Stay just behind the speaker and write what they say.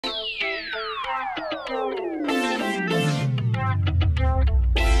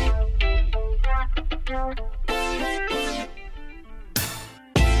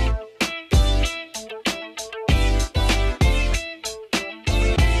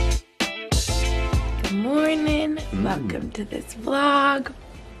Good morning. Welcome to this vlog.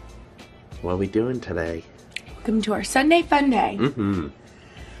 What are we doing today? Welcome to our Sunday fun day. We're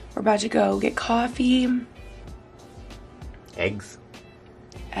about to go get coffee. Eggs.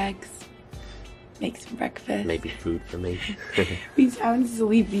 Make some breakfast. Maybe food for me. We sound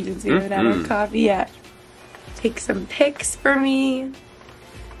sleepy since we haven't had our coffee yet. Take some pics for me.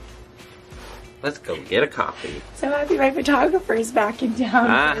 Let's go get a coffee. So happy my photographer is back in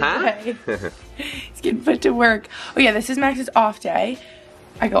town today. He's getting put to work. Oh yeah, this is Max's off day.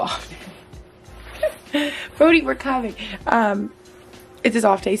 I go off day. Brody, we're coming. It's his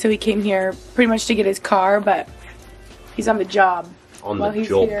off day, so he came here pretty much to get his car, but he's on the job while he's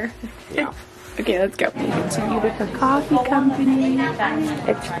here. Yeah. Okay, let's go. Continue with the coffee company.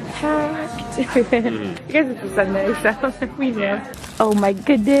 It's packed. Because it's a Sunday, so we knew. Oh my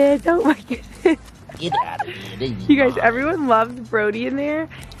goodness. Oh my goodness. Get out of here. You guys, everyone loves Brody in there.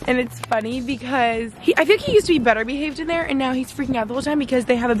 And it's funny because I think he used to be better behaved in there, and now he's freaking out the whole time because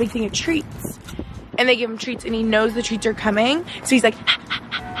they have a big thing of treats. And they give him treats, and he knows the treats are coming. So he's like,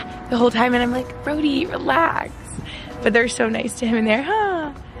 the whole time. And I'm like, Brody, relax. But they're so nice to him in there.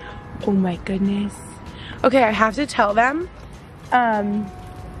 Huh? Oh my goodness. Okay, I have to tell them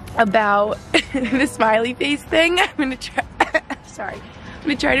about the smiley face thing. I'm gonna try, sorry. I'm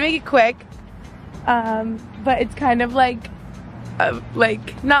gonna try to make it quick. But it's kind of like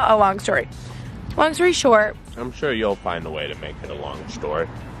not a long story. Long story short. I'm sure you'll find a way to make it a long story.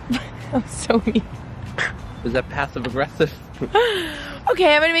 I'm so mean. Is that passive aggressive?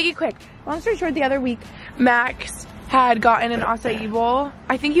 Okay, I'm gonna make it quick. Long story short, the other week, Max had gotten an acai bowl.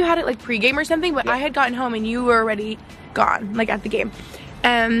 I think you had it like pre-game or something, but I had gotten home and you were already gone, like at the game.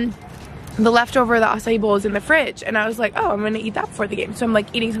 And the leftover of the acai bowl is in the fridge. And I was like, oh, I'm gonna eat that before the game. So I'm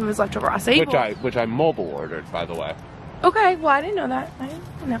like eating some of his leftover acai bowl. Which I mobile ordered, by the way. Okay, well I didn't know that. I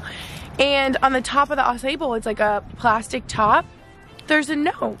didn't know. And on the top of the acai bowl, it's like a plastic top. There's a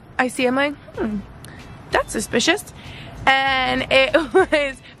note. I see, I'm like, that's suspicious. And it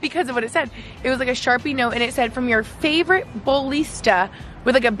was because of what it said. It was like a Sharpie note, and it said, from your favorite bowlista,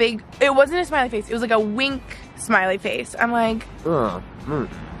 with like a big, it wasn't a smiley face, it was like a wink smiley face. I'm like,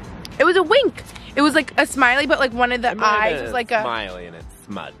 it was a wink. It was like a smiley, but like one of the eyes was like a smiley, and it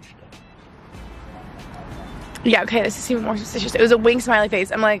smudged. Yeah, okay, this is even more suspicious. It was a wink smiley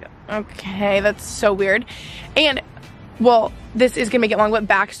face. I'm like, okay, that's so weird. And, well, this is gonna make it long, but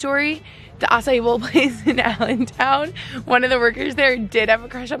backstory, the acai bowl place in Allentown, one of the workers there did have a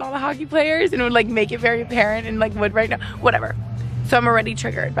crush on all the hockey players and would like make it very apparent and like would right now, whatever. So I'm already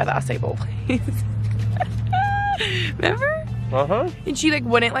triggered by the acai bowl place. Remember? And she like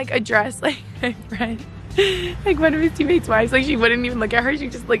wouldn't like address like my friend, like one of his teammates' wives, like she wouldn't even look at her,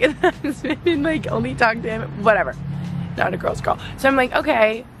 she'd just look at the husband and like only talk to him, whatever. Not a girl's girl. So I'm like,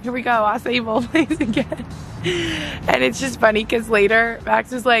 okay, here we go, acai bowl place again. And it's just funny because later Max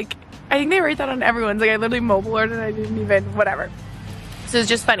was like, I think they write that on everyone's, like I literally mobile ordered and I didn't even, whatever. So it's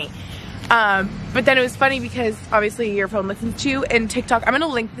just funny. But then it was funny because obviously your phone listens to, and TikTok, I'm gonna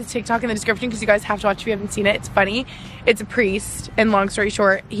link this TikTok in the description because you guys have to watch if you haven't seen it. It's funny. It's a priest, and long story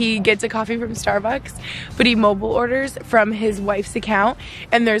short, he gets a coffee from Starbucks, but he mobile orders from his wife's account,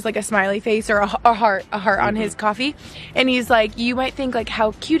 and there's like a smiley face or a heart on his coffee. And he's like, you might think like,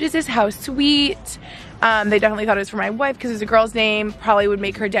 how cute is this? How sweet. They definitely thought it was for my wife because it's a girl's name, probably would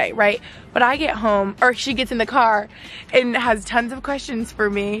make her day, right? But I get home, or she gets in the car and has tons of questions for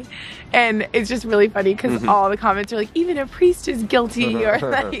me. And it's just really funny because all the comments are like, even a priest is guilty or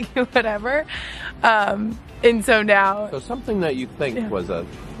like whatever. And so now. So something that you think was a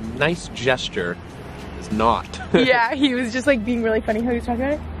nice gesture is not. Yeah, he was just like being really funny how he was talking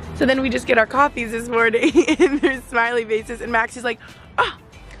about it. So then we just get our coffees this morning and there's smiley faces, and Max is like, oh,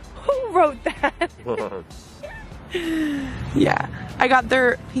 who wrote that? Yeah, I got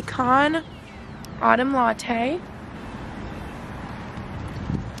their pecan autumn latte.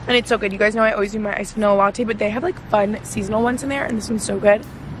 And it's so good. You guys know I always do my iced vanilla latte, but they have like fun seasonal ones in there, and this one's so good.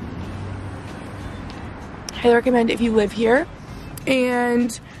 Highly recommend if you live here.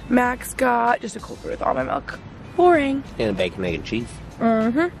 And Max got just a cold brew with almond milk. Boring. And a bacon, egg, and cheese.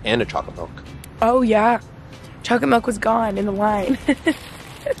 And a chocolate milk. Oh yeah. Chocolate milk was gone in the line.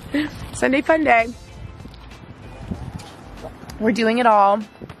 Sunday fun day. We're doing it all.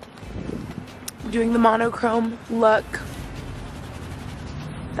 We're doing the monochrome look.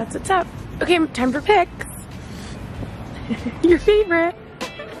 That's what's up. Okay, time for pics. Your favorite.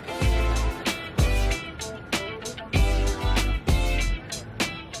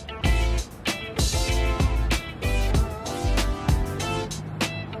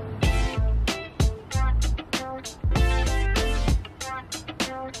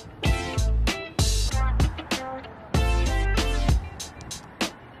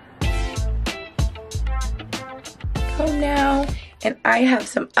 and I have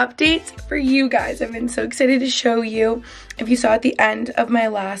some updates for you guys. I've been so excited to show you. If you saw at the end of my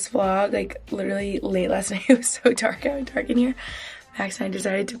last vlog, like literally late last night, it was so dark out in here. Max and I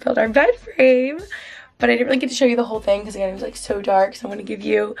decided to build our bed frame, but I didn't really get to show you the whole thing because again, it was like so dark. So I want to give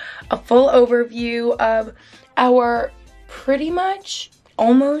you a full overview of our pretty much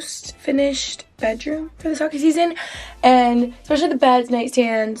almost finished bedroom for this hockey season, and especially the beds,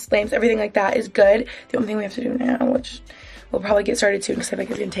 nightstands, lamps, everything like that is good. The only thing we have to do now, which we'll probably get started soon because I think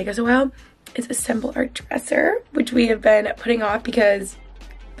it's gonna take us a while, is assemble our dresser, which we have been putting off because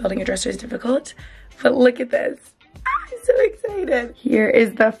building a dresser is difficult. But look at this. I'm so excited. Here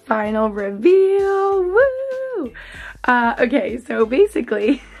is the final reveal. Woo! Okay, so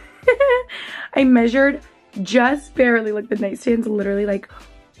basically I measured just barely, like the nightstands literally like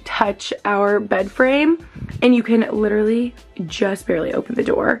touch our bed frame, and you can literally just barely open the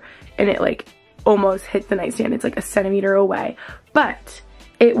door and it like almost hits the nightstand. It's like a centimeter away, but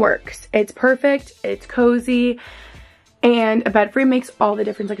it works. It's perfect, it's cozy, and a bed frame makes all the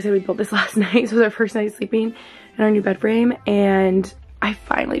difference. Like I said, we built this last night, so it was our first night sleeping in our new bed frame, and I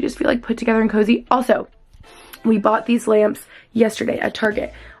finally just feel like put together and cozy. Also, we bought these lamps yesterday at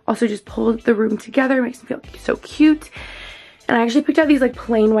Target. Also just pulled the room together, makes me feel so cute. And I actually picked out these like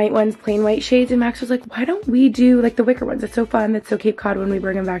plain white ones, plain white shades, and Max was like, why don't we do like the wicker ones? It's so fun. That's so Cape Cod. When we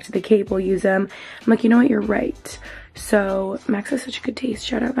bring them back to the Cape, we'll use them. I'm like, you know what? You're right. So Max has such a good taste.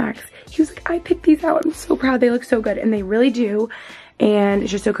 Shout out Max. He was like, I picked these out. I'm so proud. They look so good. And they really do. And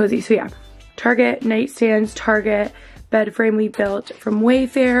it's just so cozy. So yeah, Target nightstands, Target bed frame we built from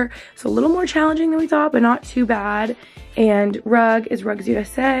Wayfair. It's a little more challenging than we thought, but not too bad. And rug is Rugs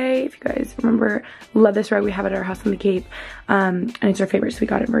USA. If you guys remember, love this rug. We have it at our house on the Cape. And it's our favorite, so we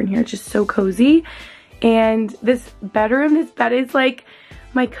got it in here. It's just so cozy. And this bedroom, this bed is like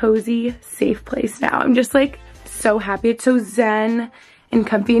my cozy, safe place now. I'm just like so happy. It's so zen and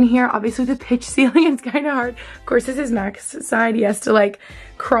comfy in here. Obviously the pitch ceiling is kind of hard. Of course, this is Max's side. He has to like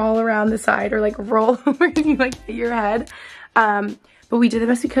crawl around the side or like roll over and you like hit your head. But we did the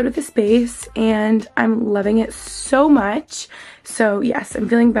best we could with the space, and I'm loving it so much. So yes, I'm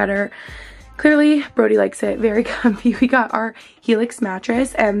feeling better. Clearly, Brody likes it. Very comfy. We got our Helix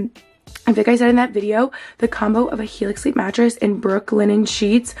mattress, and I think I said in that video, the combo of a Helix sleep mattress and Brook linen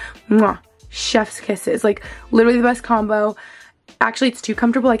sheets, mwah, chef's kisses. Like literally the best combo. Actually, it's too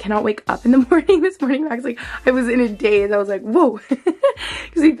comfortable. I cannot wake up in the morning. This morning, Max, like, I was in a daze. I was like, whoa.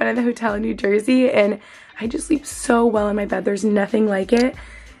 Because we've been at the hotel in New Jersey, and I just sleep so well in my bed. There's nothing like it.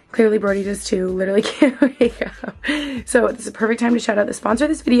 Clearly, Brody does too. Literally can't wake up. So this is a perfect time to shout out the sponsor of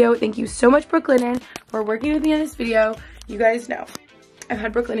this video. Thank you so much, Brook Linen, for working with me on this video. You guys know I've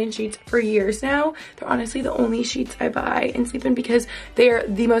had Brook Linen sheets for years now. They're honestly the only sheets I buy and sleep in because they are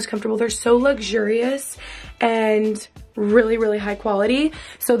the most comfortable. They're so luxurious and really, really high quality.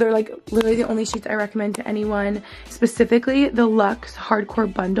 So they're like literally the only sheets I recommend to anyone. Specifically, the Luxe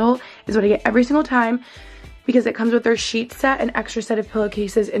Hardcore Bundle is what I get every single time because it comes with their sheet set, an extra set of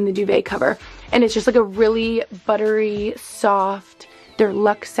pillowcases, and the duvet cover. And it's just like a really buttery, soft, their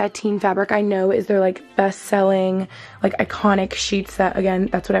Luxe Sateen fabric, I know, is their like best-selling, like iconic sheet set. Again,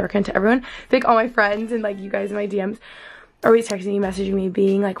 that's what I recommend to everyone. I think all my friends and like you guys in my DMs are always texting me, messaging me,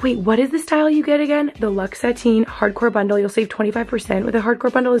 being like, wait, what is the style you get again? The Luxe Sateen Hardcore Bundle. You'll save 25% with a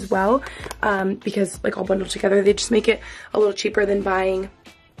Hardcore Bundle as well, because like all bundled together, they just make it a little cheaper than buying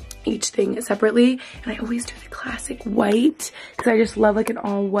each thing separately. And I always do the classic white because I just love like an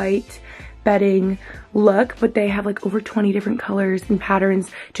all white bedding look, but they have like over 20 different colors and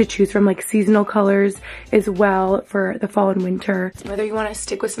patterns to choose from, like seasonal colors as well for the fall and winter. Whether you want to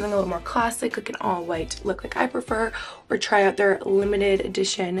stick with something a little more classic, like an all white look like I prefer, or try out their limited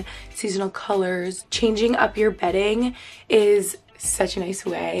edition seasonal colors, changing up your bedding is such a nice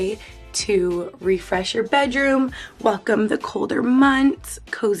way to refresh your bedroom, welcome the colder months,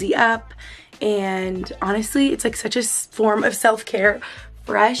 cozy up, and honestly, it's like such a form of self-care.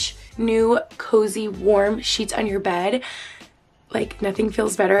 Fresh, new, cozy, warm sheets on your bed. Like nothing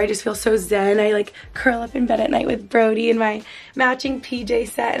feels better. I just feel so zen. I like curl up in bed at night with Brody in my matching PJ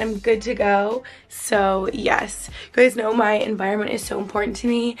set and I'm good to go. So yes, you guys know my environment is so important to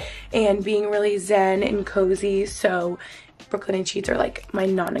me and being really zen and cozy. So Brook Linen sheets are like my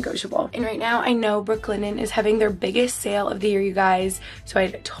non-negotiable. And right now I know Brook Linen is having their biggest sale of the year, you guys. So I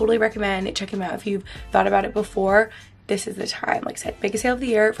totally recommend checking them out if you've thought about it before. This is the time. Like I said, biggest sale of the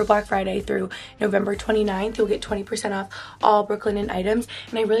year for Black Friday through November 29th. You'll get 20% off all Brook Linen items.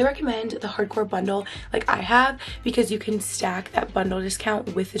 And I really recommend the Hardcore Bundle like I have because you can stack that bundle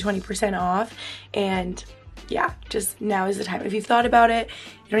discount with the 20% off. And yeah, just now is the time. If you've thought about it,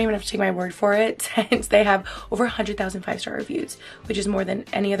 you don't even have to take my word for it, since they have over 100,000 5-star reviews, which is more than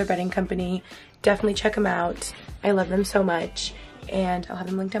any other bedding company. Definitely check them out. I love them so much, and I'll have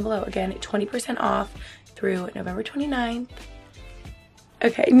them linked down below. Again, 20% off through November 29th.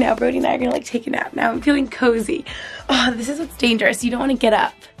 Okay, now Brody and I are gonna like take a nap. Now I'm feeling cozy. Oh, this is what's dangerous. You don't want to get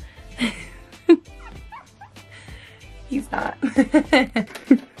up. He's not.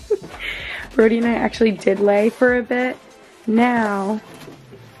 Brody and I actually did lay for a bit. Now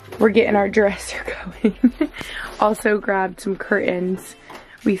we're getting our dresser going. Also grabbed some curtains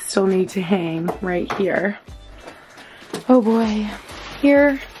we still need to hang right here. Oh boy,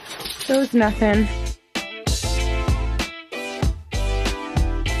 here goes nothing.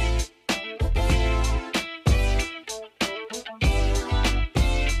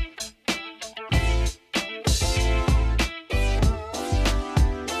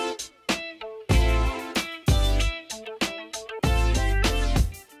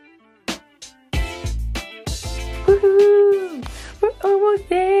 Woohoo! We're almost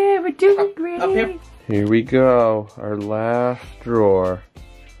there. We're doing great. Up here. Here we go, our last drawer.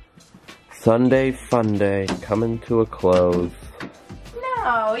 Sunday fun day coming to a close.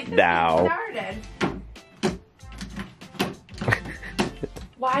 No, it doesn't get started.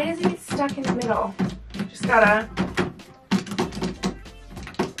 Why does it get stuck in the middle? Just gotta...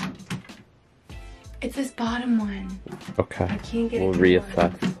 It's this bottom one. Okay, I can't get we'll it.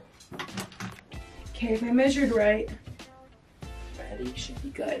 reassess. Okay, if I measured right, ready, should be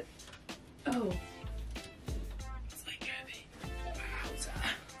good. Oh. It's like heavy.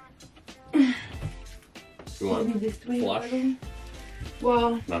 Wowza. You want Maybe this way, flush? probably.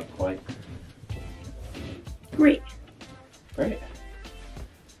 Well, Not quite. great. Great.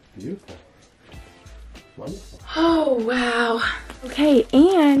 Beautiful. Wonderful. Oh, wow. Okay,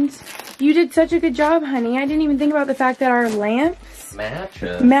 and you did such a good job, honey. I didn't even think about the fact that our lamps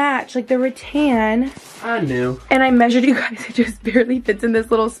match, like the rattan. I knew. And I measured, you guys, it just barely fits in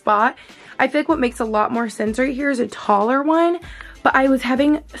this little spot. I feel like what makes a lot more sense right here is a taller one, but I was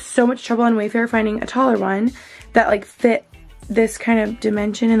having so much trouble on Wayfair finding a taller one that like fit this kind of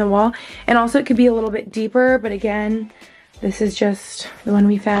dimension in the wall. And also it could be a little bit deeper, but again, this is just the one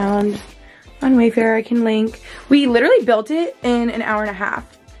we found on Wayfair. I can link. We literally built it in an hour and a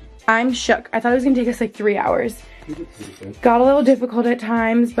half. I'm shook. I thought it was gonna take us like 3 hours. Got a little difficult at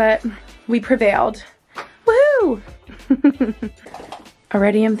times, but we prevailed. Woohoo!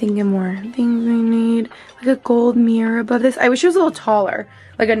 Already I'm thinking more things I need. Like a gold mirror above this. I wish it was a little taller.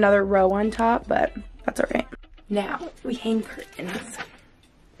 Like another row on top, but that's alright. Now, we hang curtains.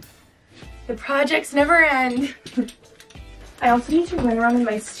 The projects never end. I also need to run around with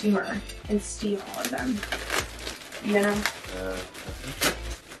my steamer and steam all of them. You know?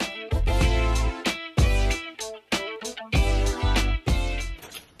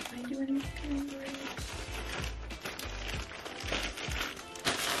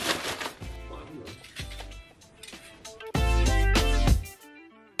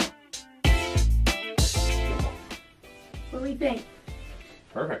 What do we think?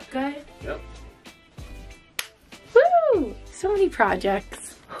 Perfect. Good? Yep. Woo! So many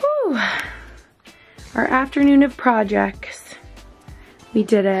projects. Whew. Our afternoon of projects. We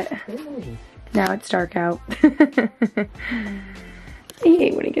did it. Now it's dark out. I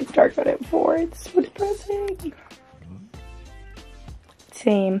hate when it gets dark out at 4. It's so depressing.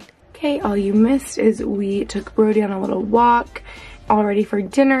 Same. Okay, all you missed is we took Brody on a little walk. All ready for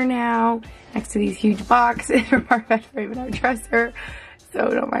dinner now. Next to these huge boxes from our bed frame and our dresser. So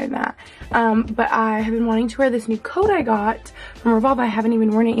don't mind that. But I have been wanting to wear this new coat I got from Revolve. I haven't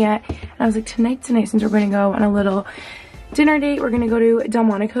even worn it yet. And I was like, tonight, since we're going to go on a little dinner date, we're going to go to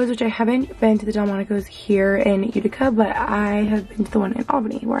Delmonico's, which I haven't been to the Delmonico's here in Utica, but I have been to the one in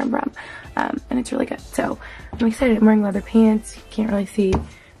Albany, where I'm from. And it's really good. So I'm excited. I'm wearing leather pants. You can't really see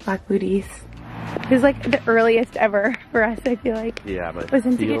black booties. It was like the earliest ever for us, I feel like. Yeah, but It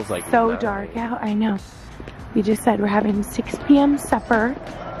it feels like so dark out. I know. We just said we're having 6 p.m. supper.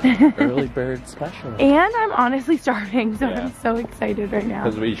 early bird special. And I'm honestly starving, so Yeah. I'm so excited right now.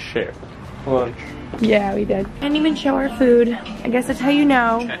 Because we share lunch. Yeah, we did. Didn't even show our food. I guess that's how you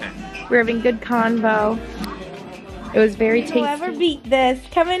know. We're having good convo. It was very tasty. You'll ever beat this.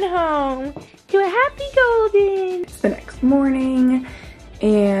 Coming home to a happy golden. It's the next morning,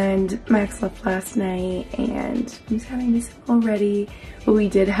 and Max left last night, and I'm just having this already. But we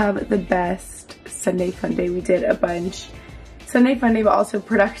did have the best Sunday fun day. We did a bunch. Sunday fun day, but also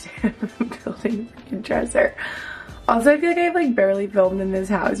productive. Building a dresser. Also, I feel like I've like barely filmed in this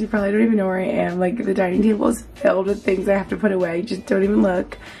house. You probably don't even know where I am. Like the dining table is filled with things I have to put away. Just don't even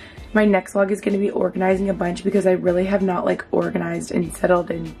look. My next vlog is going to be organizing a bunch because I really have not like organized and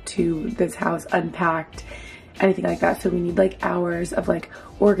settled into this house, unpacked, anything like that. So we need like hours of like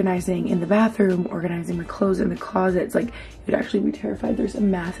organizing in the bathroom, organizing my clothes in the closets. Like, you'd actually be terrified. There's a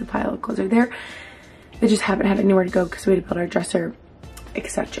massive pile of clothes right there. They just haven't had anywhere to go because we had to build our dresser,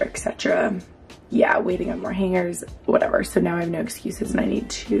 etc, etc. Yeah, waiting on more hangers, whatever. So now I have no excuses and I need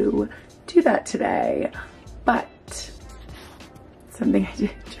to do that today. But something I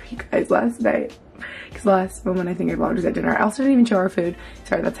didn't show you guys last night, because last moment I think I vlogged was at dinner. I also didn't even show our food.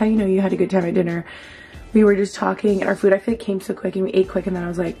 Sorry, that's how you know you had a good time at dinner. We were just talking and our food, I feel like, came so quick and we ate quick, and then I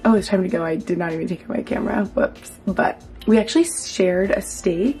was like, oh, it's time to go. I did not even take out my camera, whoops. But we actually shared a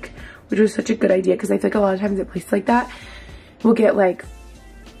steak, which was such a good idea, because I feel like a lot of times at places like that, we'll get like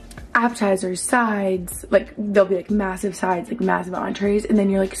appetizers, sides, like there'll be like massive sides, like massive entrees, and then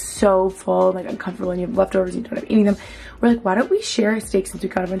you're like so full and like uncomfortable and you have leftovers and you don't have any of them. We're like, why don't we share a steak since we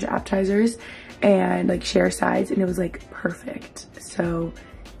got a bunch of appetizers and like share sides? And it was like perfect. So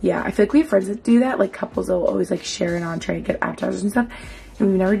yeah, I feel like we have friends that do that, like couples will always like share an entree and get appetizers and stuff, and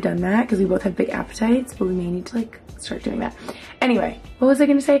we've never done that because we both have big appetites, but we may need to like start doing that. Anyway, what was I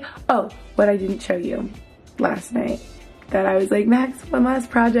gonna say? Oh, what I didn't show you last night, that I was like, Max, one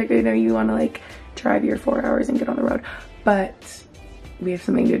last project. I know you want to like drive your 4 hours and get on the road, but we have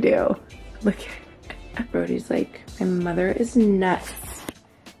something to do. Look at Brody's like, my mother is nuts.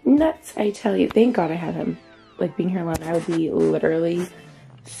 Nuts, I tell you. Thank God I had him. Like, being here alone, I would be literally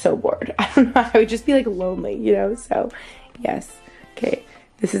so bored. I don't know. I would just be like lonely, you know? So yes. Okay.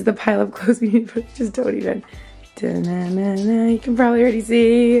 This is the pile of clothes we need to put. Just don't even. Da-na-na-na. You can probably already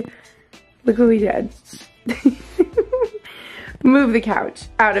see. Look what we did. Move the couch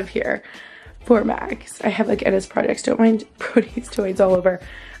out of here for Max. I have like Edda's projects, don't mind Brody's toys all over.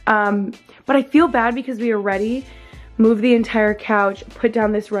 But I feel bad because we already moved the entire couch, put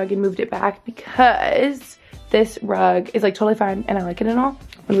down this rug and moved it back, because this rug is like totally fine and I like it and all.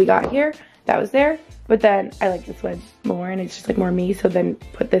 When we got here, that was there, but then I like this one more and it's just like more me. So then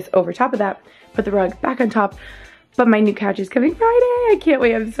put this over top of that, put the rug back on top. But my new couch is coming Friday. I can't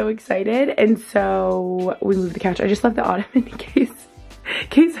wait. I'm so excited. And so we moved the couch. I just left the ottoman in case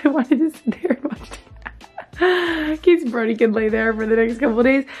I wanted to sit there and watch it. In case Brody could lay there for the next couple of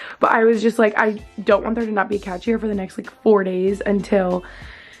days. But I was just like, I don't want there to not be a couch here for the next like 4 days until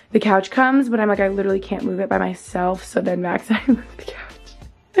the couch comes. But I'm like, I literally can't move it by myself. So then Max and I moved the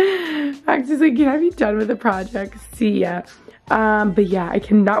couch. Max is like, can I be done with the project? See ya. But yeah, I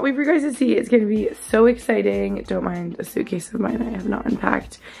cannot wait for you guys to see. It's gonna be so exciting. Don't mind a suitcase of mine I have not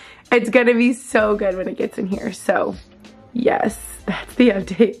unpacked. It's gonna be so good when it gets in here. So yes, that's the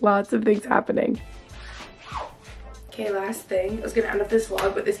update. Lots of things happening. Okay, last thing. I was gonna end up this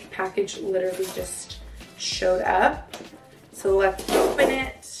vlog, but this package literally just showed up. So let's open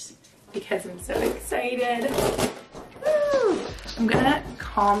it because I'm so excited. Woo! I'm gonna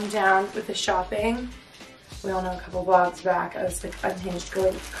calm down with the shopping. We all know a couple vlogs back, I was like unhinged,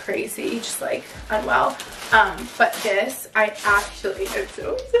 going crazy, just like unwell. But this, I actually am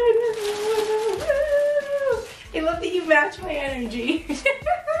so excited. I love that you match my energy.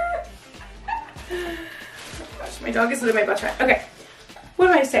 Oh gosh, my dog is literally my best friend. Okay,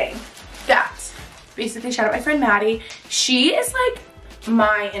 what am I saying? That, basically shout out my friend Maddie. She is like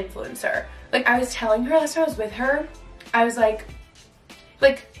my influencer. Like, I was telling her last time I was with her, I was like,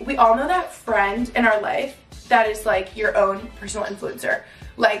 we all know that friend in our life that is like your own personal influencer.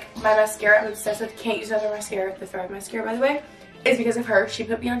 Like my mascara, I'm obsessed with, can't use another mascara, the Thrive mascara by the way, is because of her. She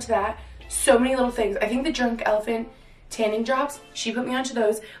put me onto that. So many little things. I think the Drunk Elephant tanning drops, she put me onto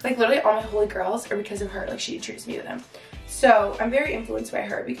those. Like literally all my holy girls are because of her. Like she introduced me to them. So I'm very influenced by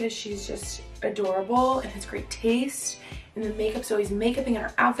her because she's just adorable and has great taste. And the makeup's always makeuping in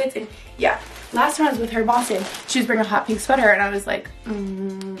her outfits. And yeah, last time I was with her in Boston, she was bringing a hot pink sweater and I was like,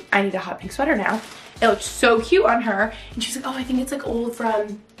 I need a hot pink sweater now. It looked so cute on her. And she's like, oh, I think it's like old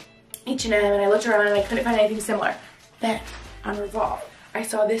from H&M. And I looked around and I couldn't find anything similar. Then on Revolve, I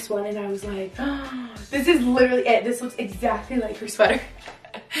saw this one and I was like, oh, this is literally it. This looks exactly like her sweater.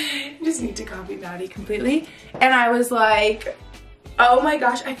 I just need to copy Maddie completely. And I was like, oh my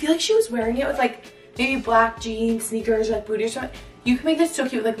gosh, I feel like she was wearing it with like maybe black jeans, sneakers, or like booty or something. You can make this so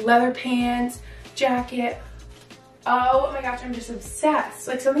cute with like leather pants, jacket. Oh my gosh, I'm just obsessed.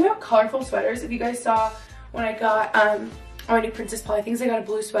 Like something about colorful sweaters. If you guys saw when I got my new Princess Polly things, I got a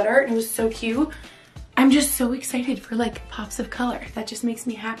blue sweater and it was so cute. I'm just so excited for like pops of color. That just makes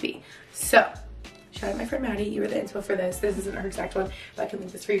me happy. So shout out my friend Maddie. You were the inspo for this. This isn't her exact one, but I can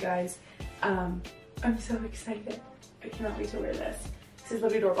link this for you guys. I'm so excited. I cannot wait to wear this. This is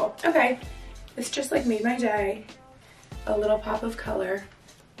literally adorable. Okay, this just like made my day. A little pop of color.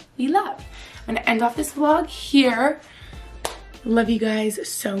 we love. I'm gonna end off this vlog here. Love you guys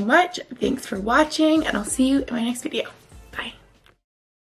so much. Thanks for watching, and I'll see you in my next video.